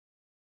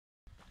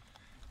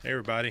Hey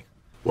everybody.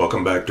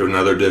 Welcome back to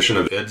another edition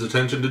of Ed's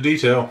Attention to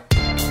Detail.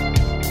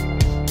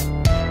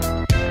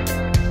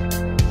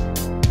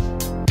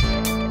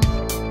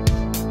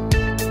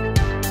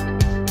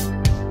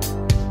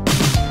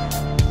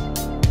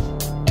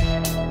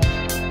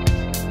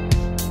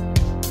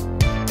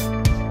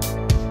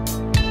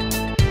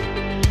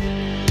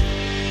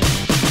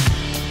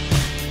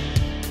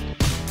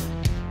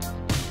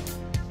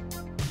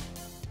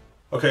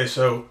 Okay,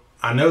 so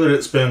I know that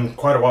it's been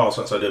quite a while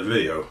since I did a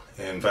video.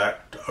 In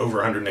fact, over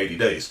 180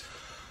 days.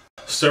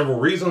 Several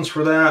reasons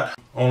for that.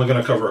 Only going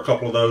to cover a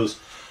couple of those.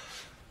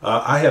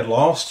 I had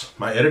lost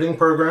my editing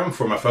program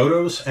for my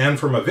photos and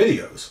for my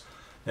videos.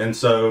 And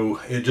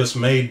so it just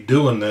made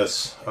doing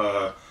this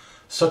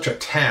such a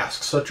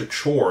task, such a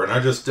chore, and I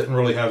just didn't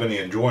really have any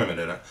enjoyment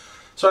in it.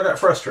 So I got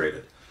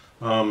frustrated.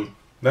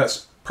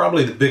 That's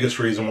probably the biggest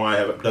reason why I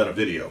haven't done a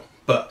video.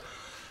 But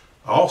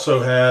I also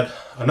had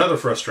another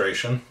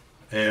frustration,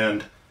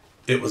 and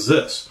it was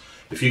this.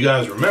 If you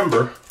guys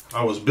remember,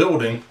 I was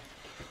building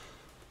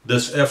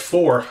this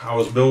F4. I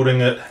was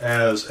building it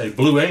as a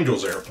Blue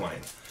Angels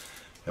airplane.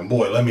 And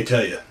boy, let me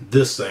tell you,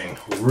 this thing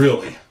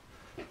really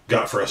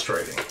got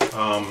frustrating.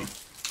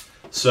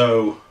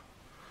 So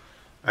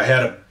I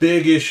had a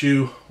big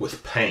issue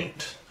with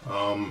paint.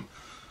 And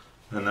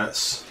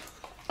that's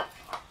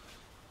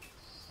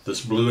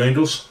this Blue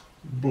Angels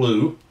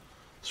blue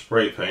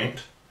spray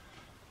paint.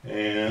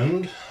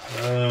 And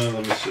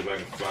let me see if I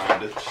can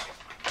find it.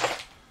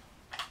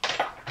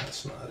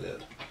 That's not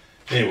it.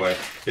 Anyway,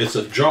 it's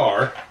a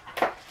jar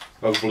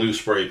of blue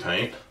spray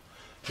paint,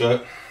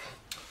 but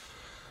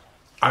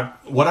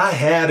what I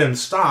had in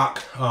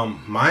stock,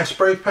 my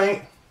spray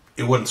paint,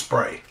 it wouldn't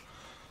spray.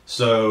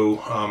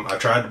 So I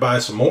tried to buy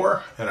some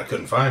more and I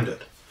couldn't find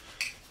it.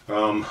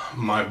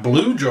 My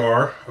blue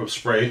jar of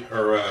spray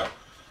or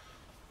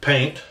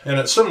paint, and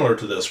it's similar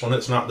to this one,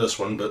 it's not this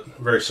one, but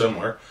very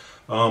similar.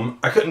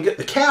 I couldn't get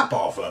the cap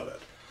off of it.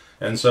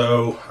 And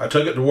so I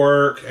took it to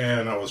work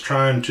and I was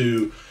trying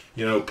to,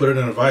 you know, put it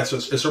in a vise.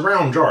 It's a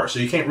round jar, so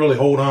you can't really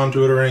hold on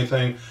to it or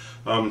anything.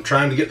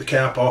 Trying to get the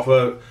cap off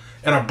of it,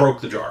 and I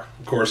broke the jar.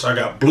 Of course, I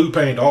got blue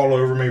paint all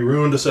over me,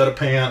 ruined a set of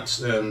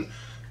pants, and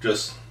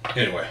just,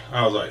 anyway,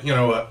 I was like, you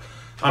know what,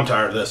 I'm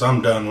tired of this,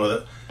 I'm done with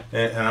it,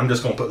 and I'm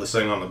just going to put this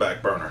thing on the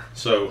back burner.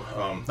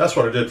 So that's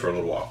what I did for a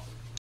little while.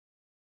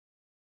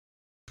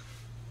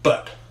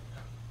 But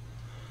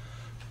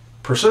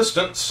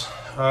persistence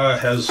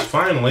has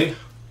finally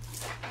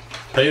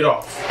paid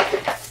off.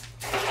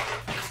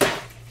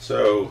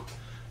 So,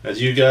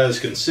 as you guys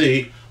can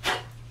see,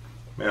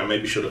 man, I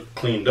maybe should have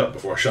cleaned up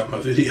before I shot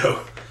my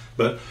video,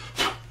 but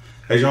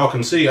as y'all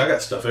can see, I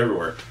got stuff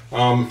everywhere.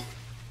 I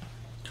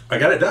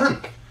got it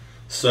done.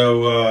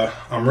 So,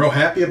 I'm real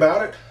happy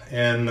about it,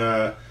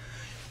 and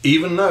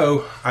even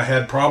though I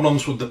had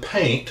problems with the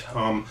paint,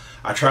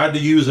 I tried to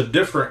use a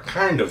different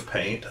kind of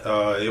paint.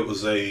 It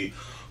was a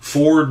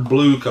Ford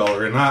blue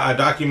color, and I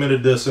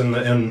documented this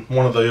in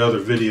one of the other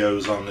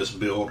videos on this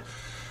build.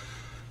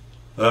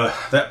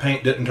 That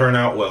paint didn't turn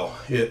out well.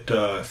 It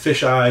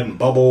fish-eyed and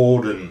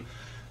bubbled, and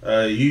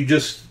you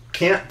just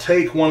can't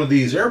take one of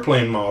these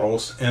airplane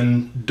models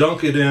and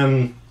dunk it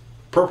in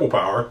Purple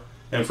Power,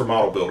 and for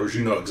model builders,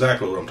 you know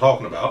exactly what I'm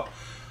talking about,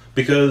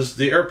 because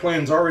the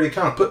airplane's already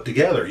kind of put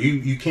together.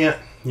 You can't,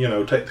 you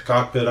know, take the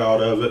cockpit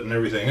out of it and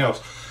everything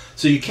else.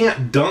 So you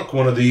can't dunk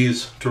one of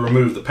these to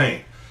remove the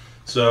paint.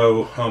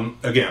 So,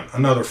 again,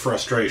 another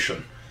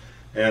frustration.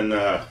 And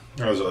I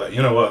was like,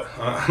 you know what,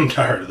 I'm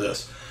tired of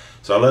this.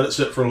 So I let it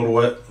sit for a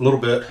little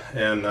bit,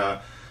 and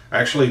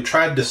actually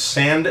tried to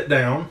sand it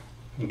down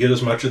and get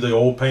as much of the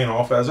old paint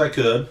off as I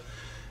could.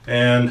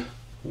 And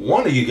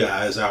one of you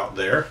guys out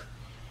there,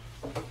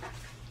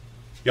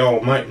 y'all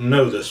might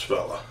know this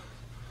fella,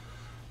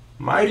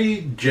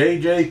 Mighty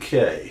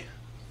JJK.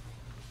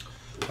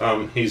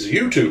 He's a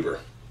YouTuber,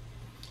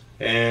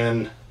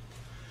 and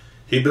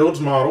he builds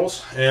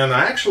models, and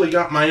I actually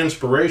got my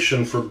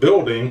inspiration for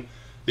building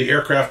the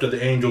Aircraft of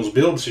the Angels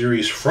build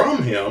series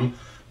from him,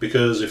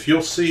 because if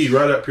you'll see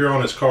right up here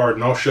on his card,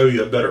 and I'll show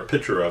you a better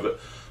picture of it,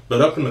 but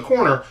up in the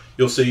corner,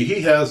 you'll see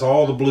he has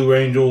all the Blue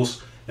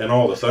Angels and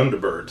all the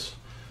Thunderbirds.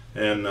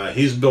 And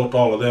he's built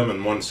all of them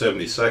in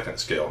 1/72nd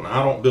scale. Now,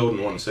 I don't build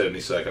in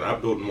 1/72nd, I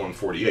build in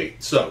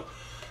 1/48. So,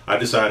 I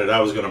decided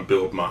I was going to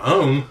build my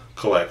own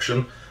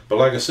collection. But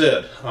like I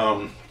said,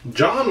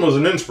 John was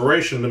an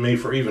inspiration to me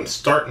for even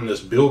starting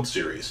this build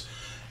series.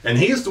 And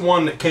he's the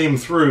one that came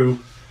through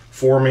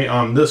for me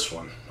on this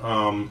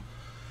one.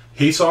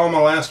 He saw my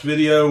last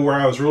video where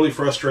I was really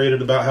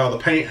frustrated about how the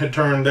paint had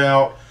turned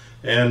out,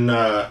 and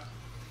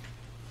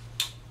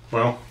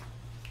well,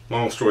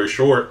 long story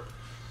short,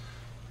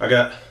 I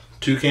got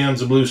 2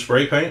 cans of blue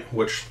spray paint,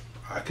 which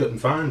I couldn't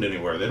find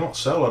anywhere. They don't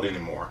sell it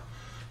anymore.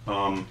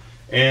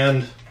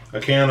 And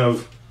a can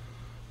of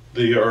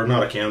or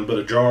not a can, but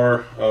a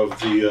jar of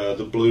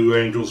the Blue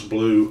Angels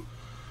blue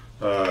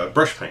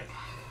brush paint.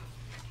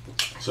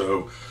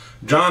 So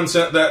John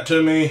sent that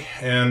to me,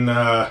 and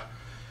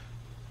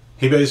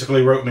he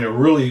basically wrote me a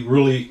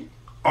really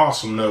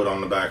awesome note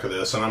on the back of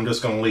this, and I'm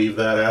just going to leave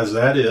that as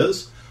that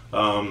is.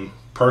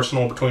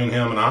 personal between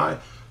him and I.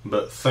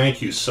 But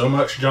thank you so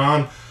much,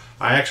 John.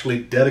 I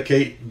actually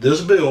dedicate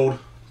this build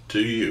to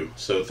you.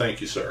 So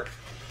thank you, sir.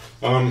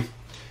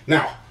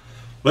 Now,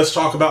 let's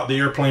talk about the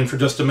airplane for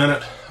just a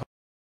minute.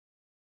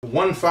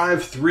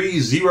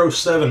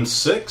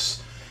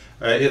 153076.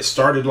 It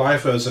started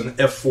life as an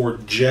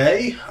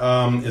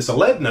F-4J. It's a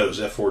lead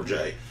nose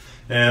F-4J.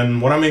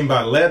 And what I mean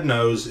by lead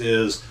nose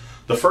is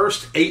the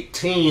first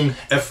 18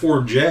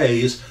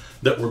 F-4Js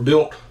that were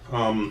built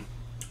by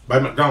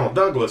McDonnell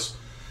Douglas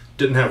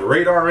didn't have a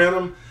radar in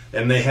them,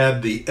 and they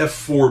had the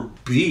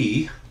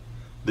F-4B,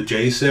 the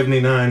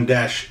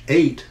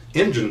J79-8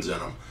 engines in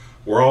them,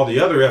 where all the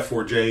other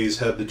F-4Js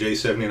had the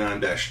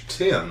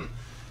J79-10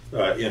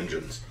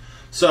 engines.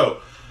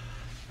 So,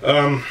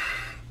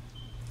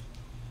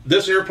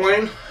 this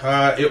airplane,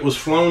 it was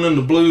flown in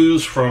the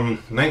blues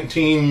from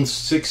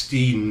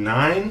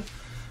 1969,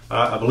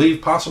 I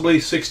believe possibly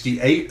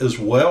 68 as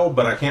well,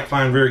 but I can't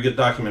find very good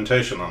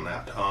documentation on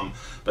that.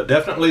 But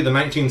definitely the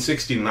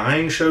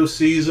 1969 show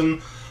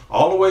season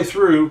all the way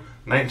through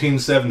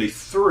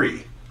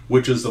 1973,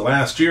 which is the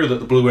last year that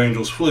the Blue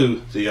Angels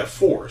flew the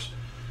F-4s.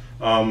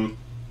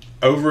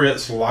 Over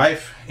its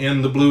life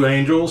in the Blue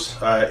Angels,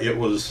 it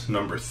was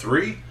number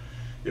 3,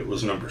 it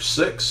was number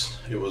 6,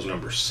 it was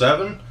number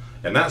 7,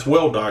 and that's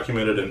well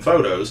documented in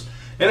photos,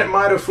 and it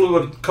might have flew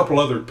a couple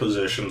other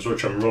positions,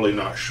 which I'm really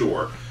not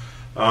sure.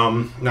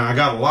 Now, I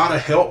got a lot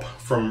of help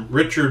from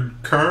Richard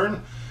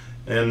Kern,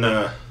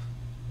 and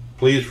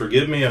please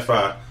forgive me if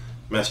I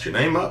messed your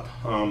name up,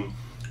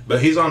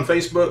 but he's on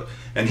Facebook,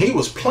 and he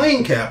was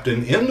plane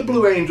captain in the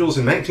Blue Angels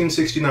in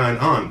 1969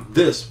 on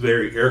this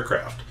very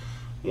aircraft,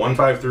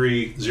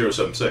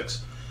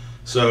 153076.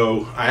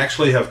 So I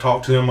actually have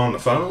talked to him on the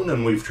phone,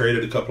 and we've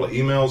traded a couple of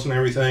emails and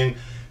everything,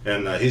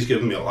 and he's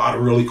given me a lot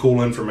of really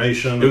cool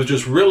information. It was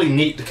just really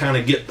neat to kind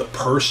of get the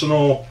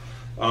personal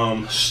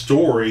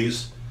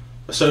stories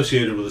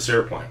associated with this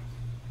airplane.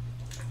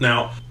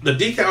 Now, the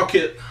decal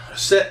kit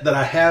set that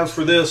I have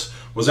for this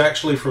was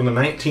actually from the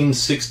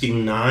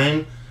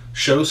 1969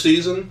 show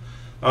season.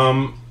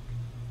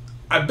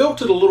 I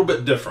built it a little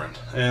bit different,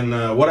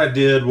 and what I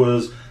did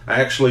was,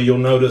 you'll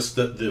notice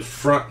that the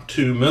front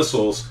 2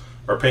 missiles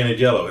are painted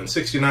yellow. In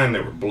 69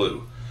 they were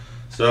blue.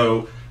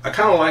 So I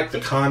kind of like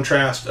the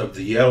contrast of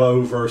the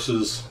yellow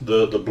versus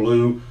the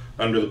blue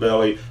under the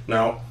belly.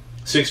 Now,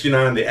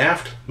 69, the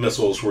aft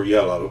missiles were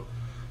yellow.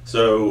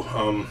 So,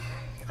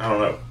 I don't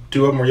know,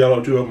 2 of them were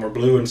yellow, 2 of them were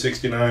blue in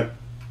 69.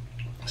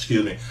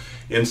 Excuse me.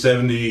 In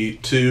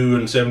 72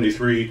 and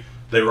 73,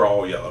 they were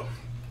all yellow.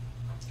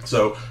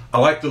 So, I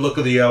like the look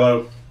of the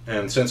yellow,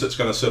 and since it's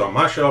going to sit on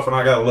my shelf and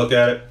I got to look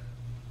at it,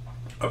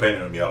 I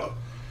painted them yellow.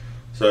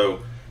 So,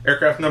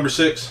 aircraft number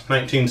 6,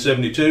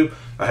 1972,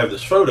 I have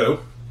this photo,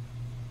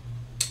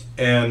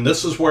 and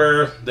this is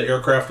where the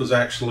aircraft was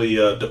actually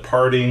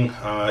departing.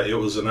 It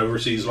was an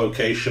overseas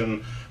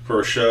location for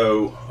a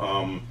show,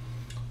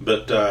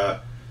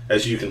 but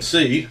as you can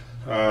see,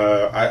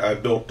 I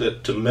built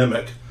it to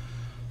mimic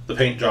the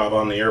paint job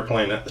on the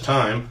airplane at the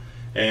time,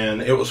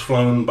 and it was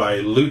flown by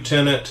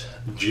Lieutenant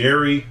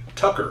Jerry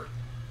Tucker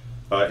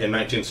in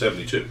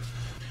 1972.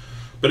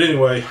 But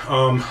anyway,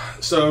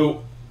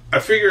 so I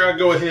figure I'd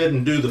go ahead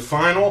and do the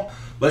final.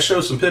 Let's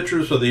show some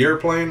pictures of the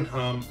airplane.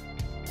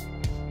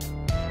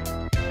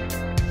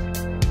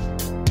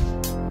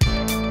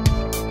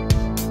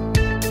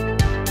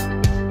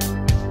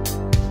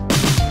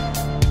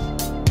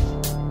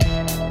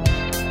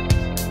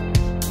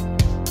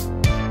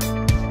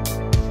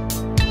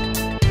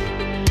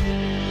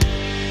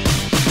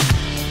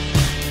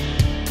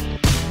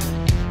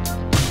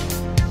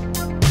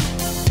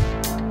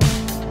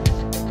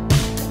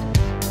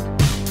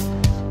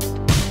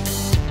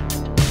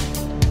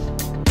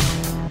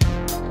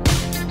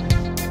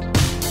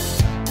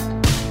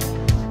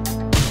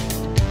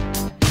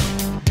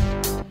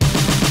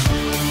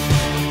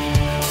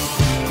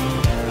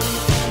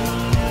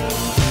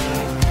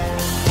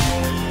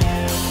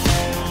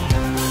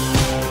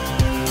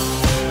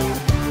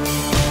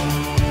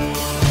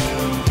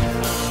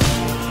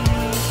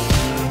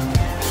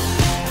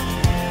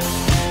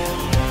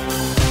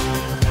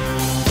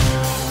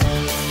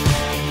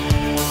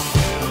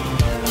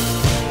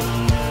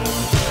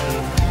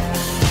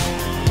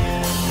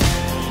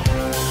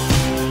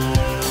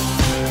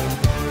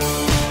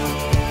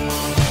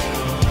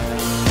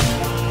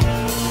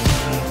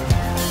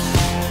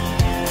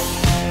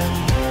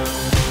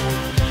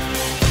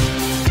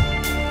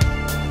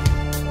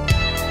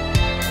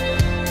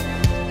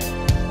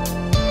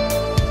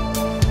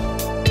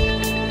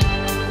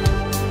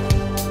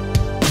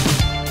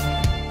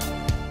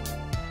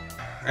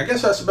 I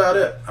guess that's about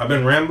it. I've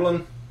been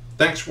rambling.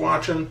 Thanks for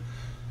watching.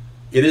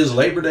 It is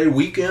Labor Day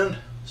weekend,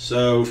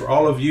 so for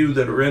all of you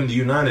that are in the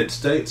United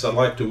States, I'd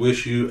like to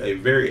wish you a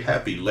very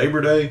happy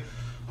Labor Day.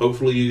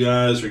 Hopefully you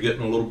guys are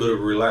getting a little bit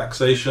of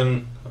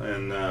relaxation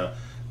and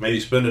maybe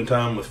spending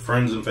time with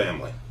friends and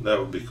family. That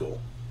would be cool.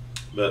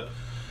 But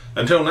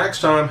until next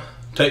time,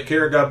 take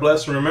care, God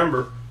bless, and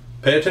remember,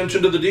 pay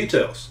attention to the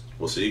details.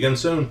 We'll see you again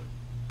soon.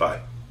 Bye.